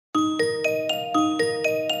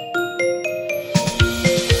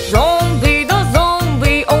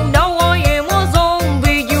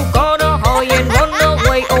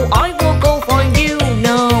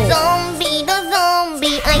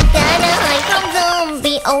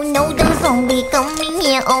oh no, the zombie coming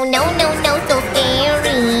here. Oh no, no, no, so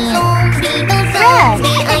scary. Zombie, the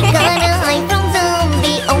zombie, I gotta hide from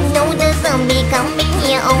zombie. Oh no, the zombie coming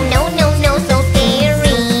here. Oh no, no, no, so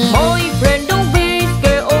scary. My friend, don't be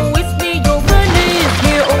scared. Oh, it's me, your friend is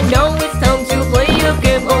here. Oh, now it's time to play a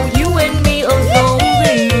game. Oh, you and me, a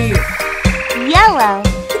zombie. Yellow.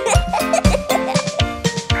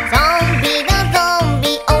 Zombie, the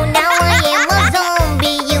zombie, oh now I am a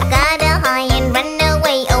zombie. You gotta hide and run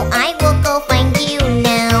away. Oh, I will go find you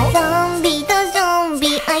now. Zombie, the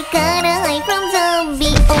zombie, I gotta hide from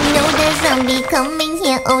zombie. Oh no, the zombie coming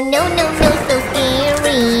here. Oh no, no, no, so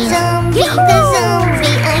scary. Zombie, the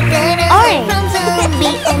zombie, I gotta hide from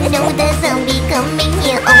zombie. Oh no, the zombie coming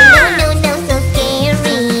here. Oh no, no, no, so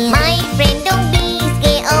scary. My friend, don't be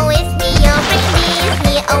scared. Oh, it's me, your friend is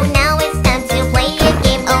here. Oh, now it's time to play a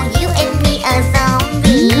game. Oh, you and me, a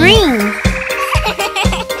zombie. Green.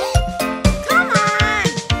 Come on.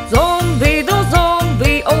 Zombie, the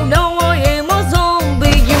zombie. Oh, now I am a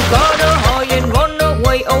zombie. You gotta hide and run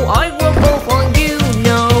away. Oh, I will go find you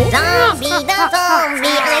now. Zombie, the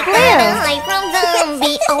zombie, I gotta hide from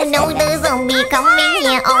zombie. Oh no, the zombie coming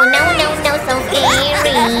here. Oh no, no, no, so scary.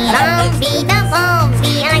 Zombie, the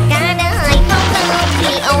zombie, I gotta hide from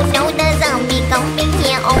zombie. Oh no, the zombie coming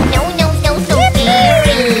here. Oh no, no, no, so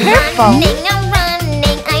scary. Careful. Running, I'm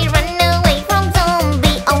running, I run away from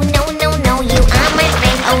zombie. Oh no, no, no, you are my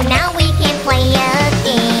friend. Oh, now we can play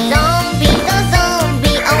again. Zombie, the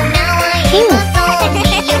zombie, oh now I am a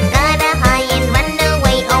zombie. You gotta hide and run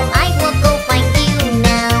away. Oh, I will go find you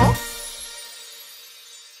now.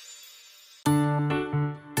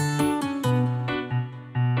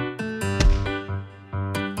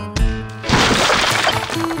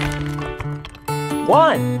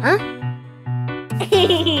 One. Huh?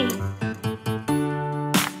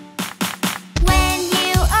 When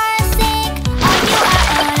you are sick, or you are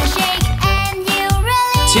on a shake, and you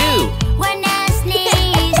really Two. wanna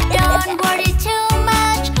sneeze, don't worry too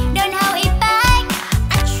much, don't hold it back.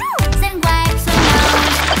 Achoo! Then wipe your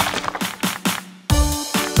nose.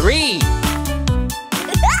 Three.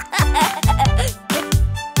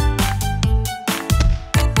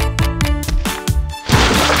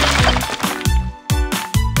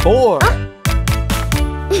 Four.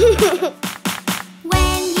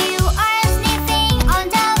 When you are sniffing on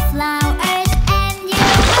the flowers, and you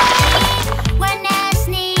really wanna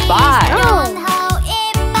sneeze, Five. don't hold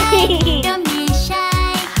it back, don't be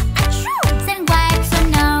shy. Achoo! Then wipe your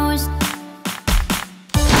nose.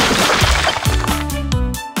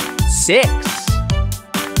 Six.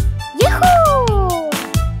 Yoo-hoo!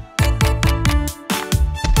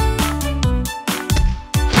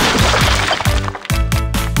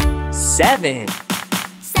 Seven.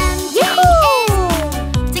 Something is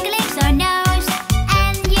tickling your nose,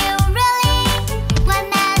 and you really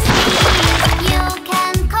wanna sneeze. You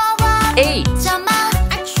can cover Eight. your mouth.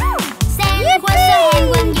 Achoo! Then wash your hand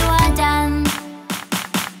when you are done.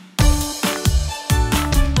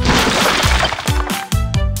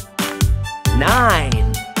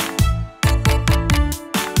 Nine.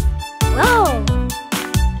 Whoa.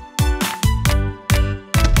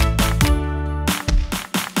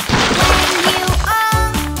 When you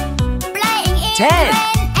are playing in 10. the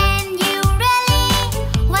rain, and you really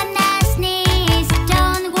wanna sneeze,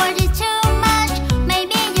 don't worry too much.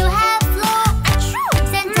 Maybe you have flu. Achoo!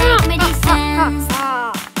 Then take medicines.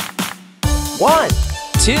 One,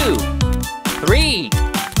 two, three,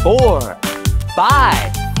 four,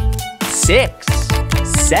 five, six,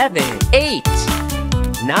 seven, eight,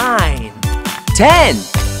 nine, 10.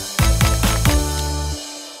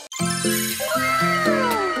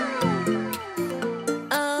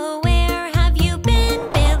 Oh, where have you been,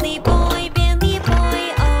 Billy boy, Billy boy?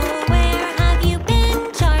 Oh, where have you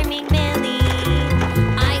been, charming Billy?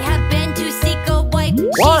 I have been to seek a wife.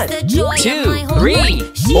 One, She's the joy two, of my whole three,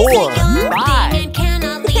 life. She's four, a young five. thing and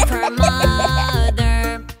cannot leave her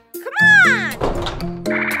mother.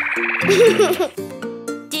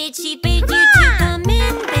 Did she bid you to come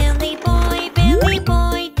in, Billy boy, Billy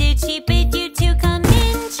boy? Did she bid you to come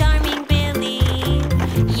in, charming Billy?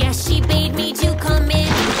 Yes, she bade me to come in.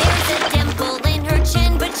 There's a dimple in her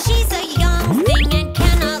chin, but she's a young thing and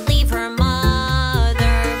cannot leave her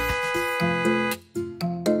mother.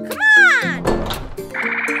 Come on!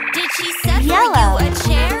 Did she set for you Yellow. a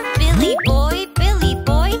chair, Billy boy?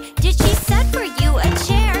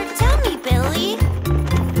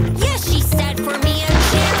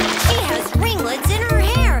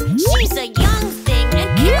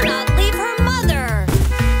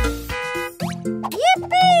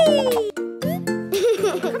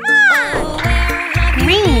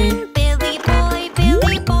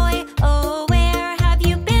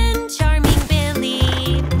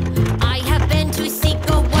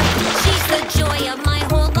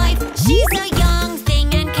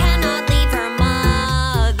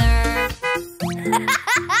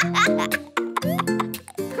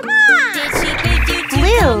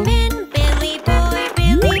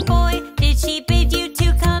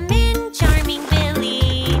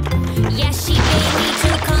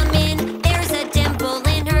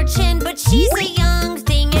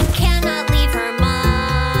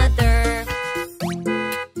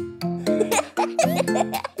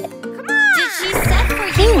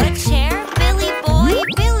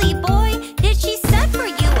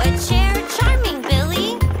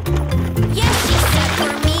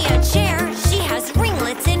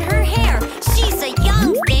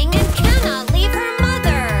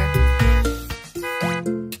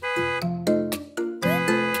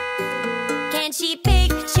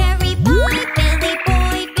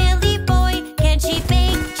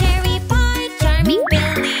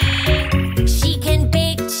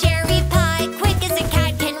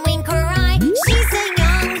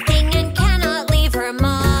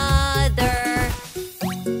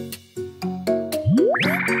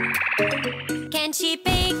 Can she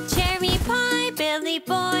bake cherry pie? Billy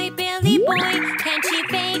boy, Billy boy. Can she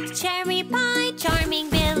bake cherry pie? Charming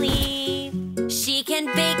Billy. She can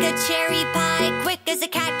bake a cherry pie quick as a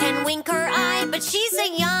cat can wink her eye. But she's a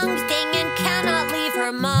young thing and cannot leave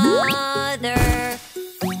her mother.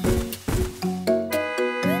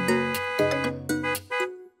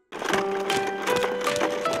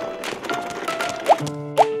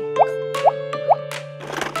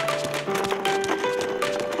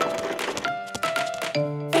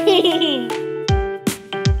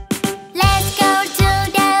 Let's go to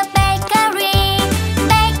the bakery.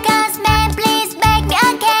 Baker's man, please bake me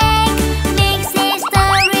a cake. Mix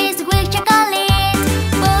strawberries with chocolate.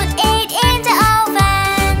 Put it in the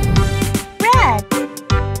oven. Bread.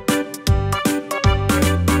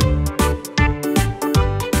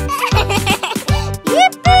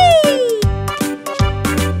 Yippee!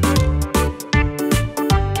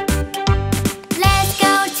 Let's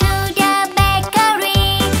go to the bakery.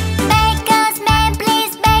 Baker's man,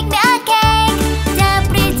 please bake me a cake. The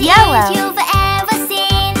prettiest Yellow. you've ever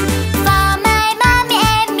seen. For my mommy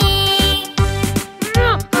and me.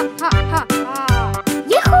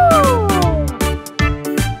 Yahoo!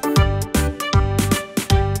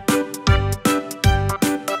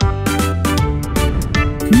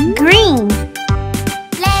 Green.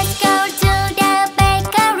 Let's go to the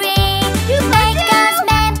bakery. Baker's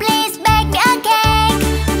man, please bake me a cake.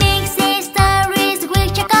 Mix strawberries with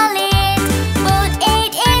chocolate. Put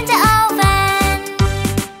it in the oven.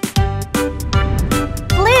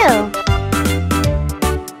 Blue.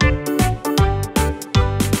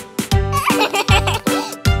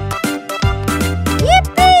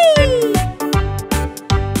 Yippee!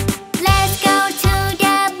 Let's go to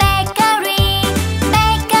the bakery.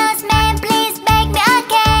 Baker's man, please bake me a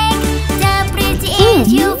cake. The prettiest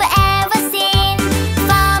you've ever seen.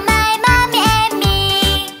 For my mommy and me.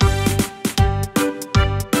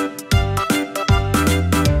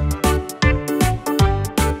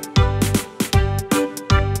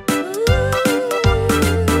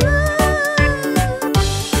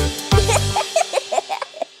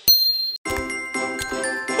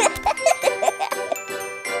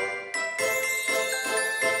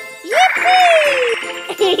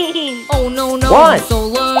 Oh no, no, One. I'm so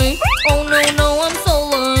late. Oh no, no, I'm so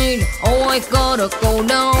late. Oh, I gotta go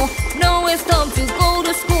now. Now it's time to go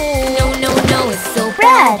to school. No, no, no, it's so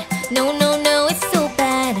bad. No, no, no, it's so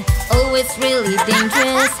bad. Oh, it's really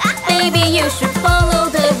dangerous. Baby, you should follow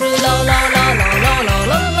the rules. La la la la la la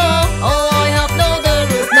la la. Oh, I have no the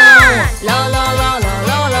rules now. La la la la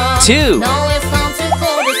la la. 2. Now it's time to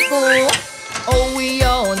go to school. Oh, we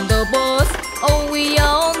are on the bus. Oh, we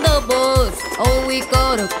are on the bus. Oh, we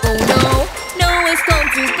gotta go now. Now it's time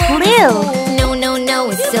to go to Blue. school. No, no, no,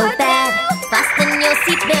 it's so bad. Fasten your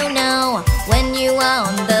seatbelt now. When you are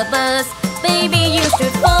on the bus, baby, you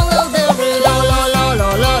should follow the rules. La la la la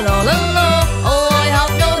la la la la. Oh, I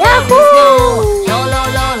have no Yahoo! rules now. La la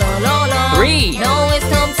la la la la. 3. Now it's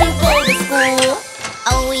time to go to school.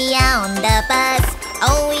 Oh, we are on the bus.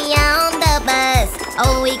 Oh, we are on the bus.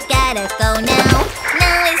 Oh, we gotta go now.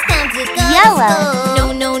 Now it's time to go Yellow. to school. No,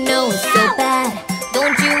 no, no, it's so bad.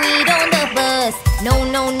 Don't you eat on the bus. No,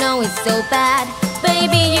 no, no, it's so bad.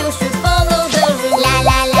 Baby, you should follow the rules. La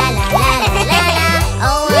la la la la la la la.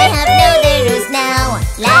 Oh, I have know the rules now.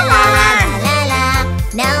 La la la la la la.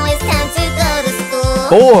 Now it's time to go to school.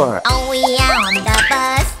 4. Oh, we are on the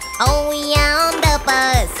bus. Oh, we are on the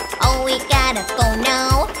bus. Oh, we gotta go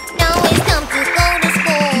now. Now it's time to go to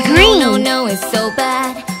school. Green. No, no, it's so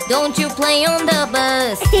bad. Don't you play on the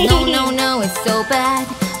bus. No, no, no, it's so bad.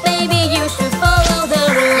 Baby, you should follow the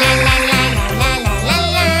rules. La la la la la la la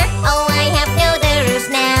la. Oh, I have know the rules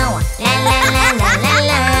now. La la la la la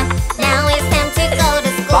la. Now it's time to go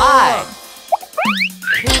to school. 5.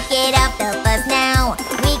 We get off the bus now.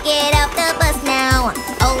 We get off the bus now.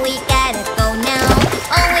 Oh, we gotta go now.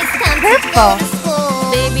 Oh, it's time to go Purple. to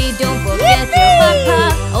school. Baby, don't forget your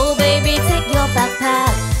backpack. Oh, baby, take your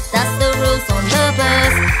backpack. That's the rules on the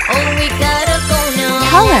bus. Oh, we gotta go now.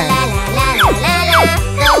 Color. La la la la la la.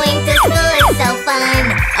 Going to school is so fun.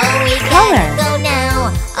 Oh, we Color. gotta go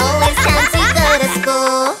now. Oh, it's time to go to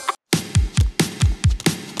school.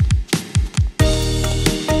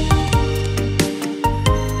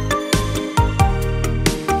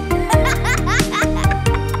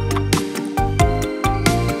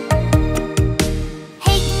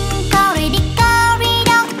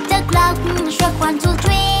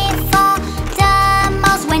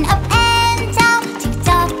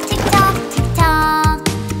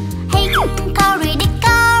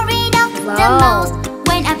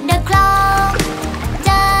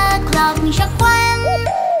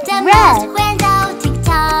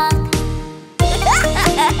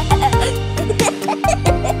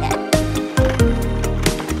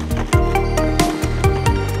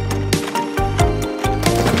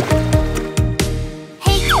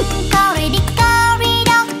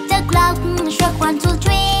 struck 1, 2, 3,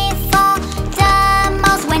 4. The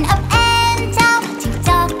mouse went up and down. Tick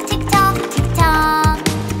tock, tick tock, tick tock.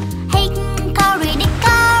 Hickory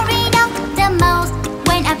dickory dock. The mouse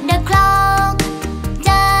went up the clock.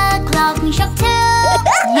 The clock struck 2.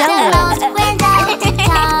 The mouse went down. Tick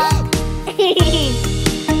tock.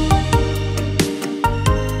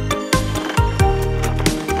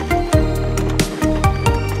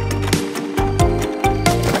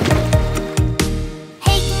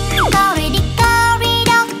 Hickory dickory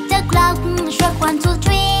dock. The clock struck 1, 2,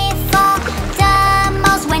 3, 4. The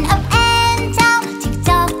mouse went up and down. Tick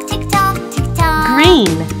tock, tick tock, tick tock.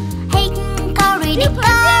 Green. Hickory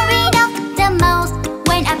dickory dock. The mouse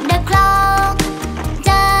went up the clock.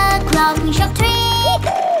 The clock struck 3.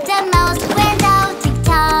 The mouse went down. Tick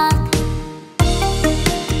tock.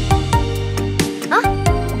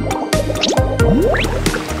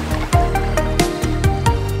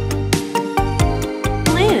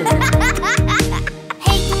 Blue.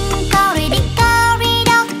 Hickory dickory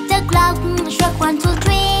dock. The clock struck 1, 2,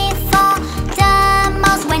 3, 4. The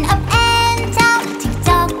mouse went up and down. Tick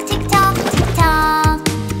tock, tick tock, tick tock.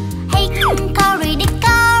 Hickory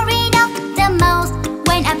dickory dock. The mouse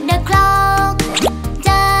went up the clock.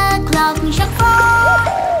 The clock struck 4.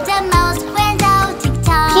 The mouse went down. Tick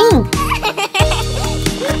tock. Pink.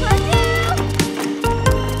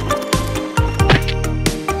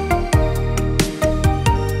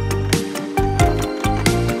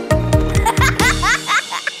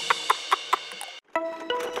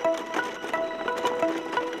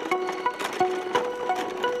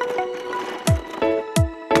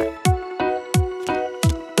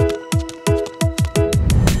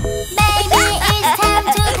 Baby, it's time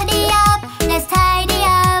to tidy up. Let's tidy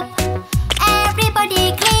up. Everybody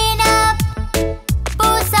clean up.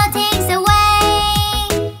 Put some things away.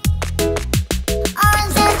 All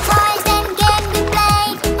the toys and games we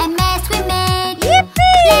played and mess we made.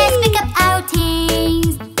 Let's pick up our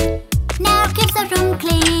things. Now keep the room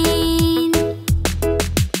clean.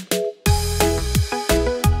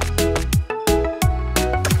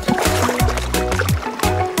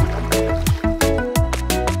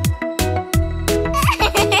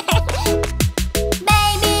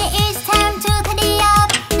 Baby, it's time to tidy up.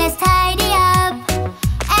 Let's tidy up.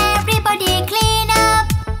 Everybody clean up.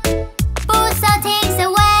 Put some things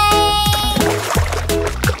away.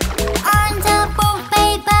 On the book,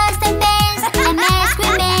 papers and pens and mess we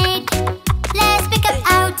made. Let's pick up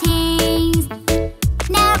our things.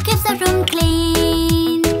 Now keep the room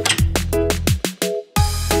clean.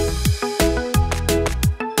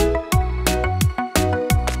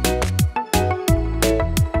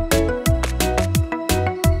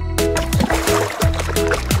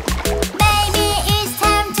 Baby, it's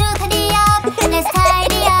time to tidy up. Let's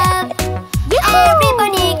tidy up.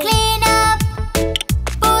 Everybody clean up.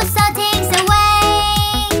 Put some things away.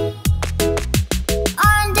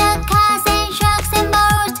 On the cars and trucks and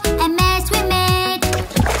boats and mess we made.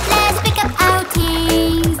 Let's pick up our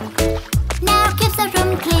things. Now keep the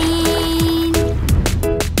room clean.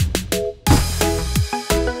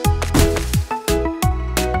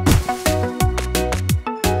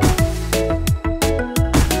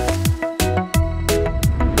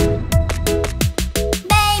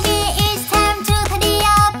 Baby, it's time to tidy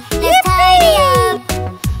up. Let's tidy up.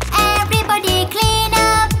 Everybody clean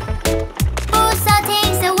up. Put some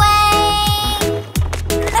things away.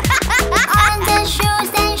 On the shoes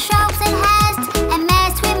and socks and hats and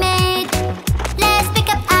mess we made. Let's pick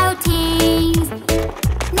up our things.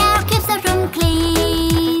 Now keep the room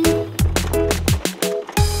clean.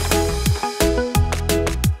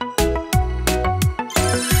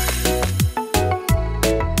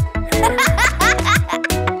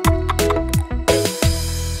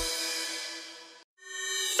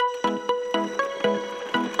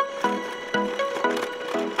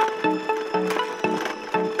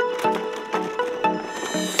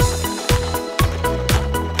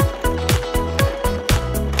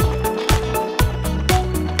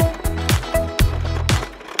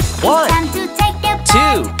 One, Time to take the 2,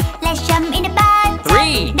 bath. Let's jump in the bath.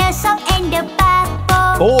 3, The soap and the bath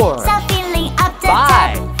bowl. 4, Start filling up the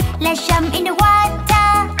 5. tub. Let's jump in the water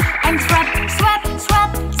and scrub, scrub,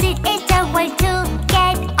 scrub. This is the way to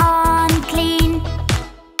get on clean.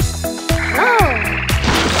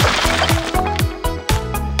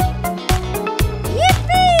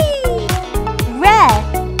 Red.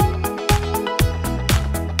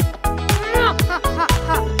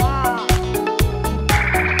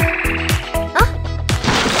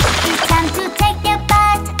 It's time to take the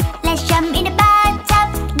bath. Let's jump in the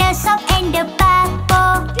bathtub. The soap and the bath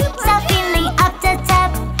bowl. Start filling up the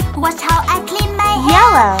tub. Watch how I clean my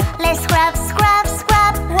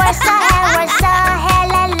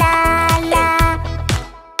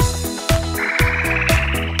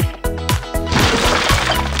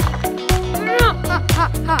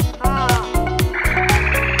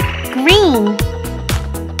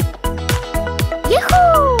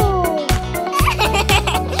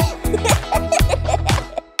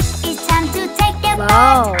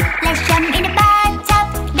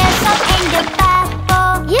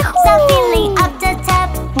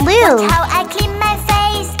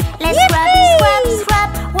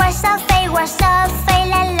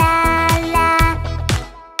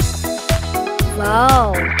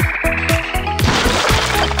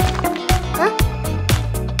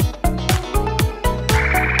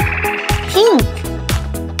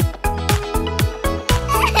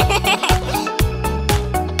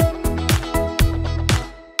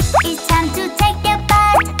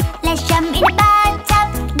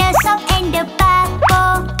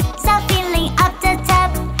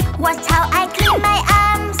I clean my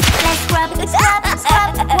arms. Let's scrub, scrub,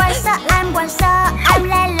 scrub. Wash arm,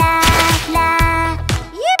 la la la.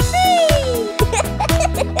 Yippee!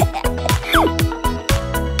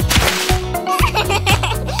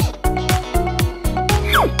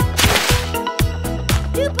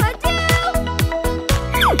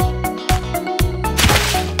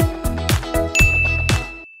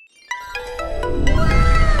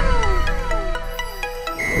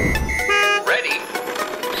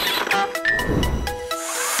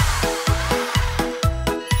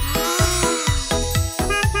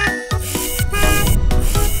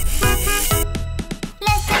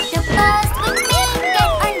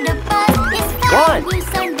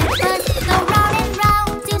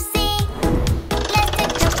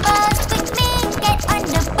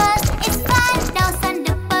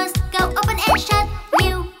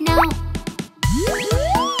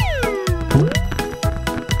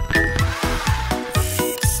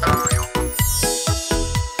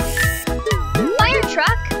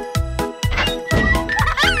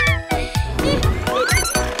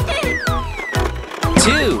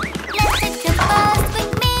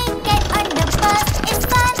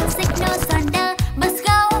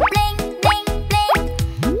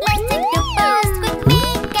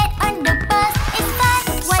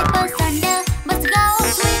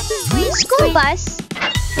 Bus.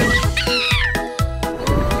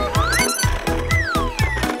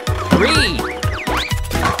 3.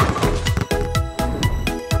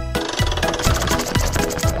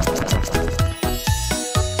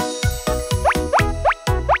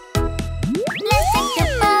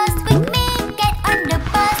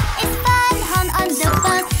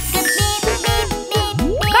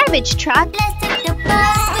 Garbage truck. Let's take the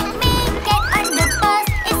bus with me. Get on the bus.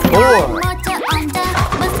 It's 4.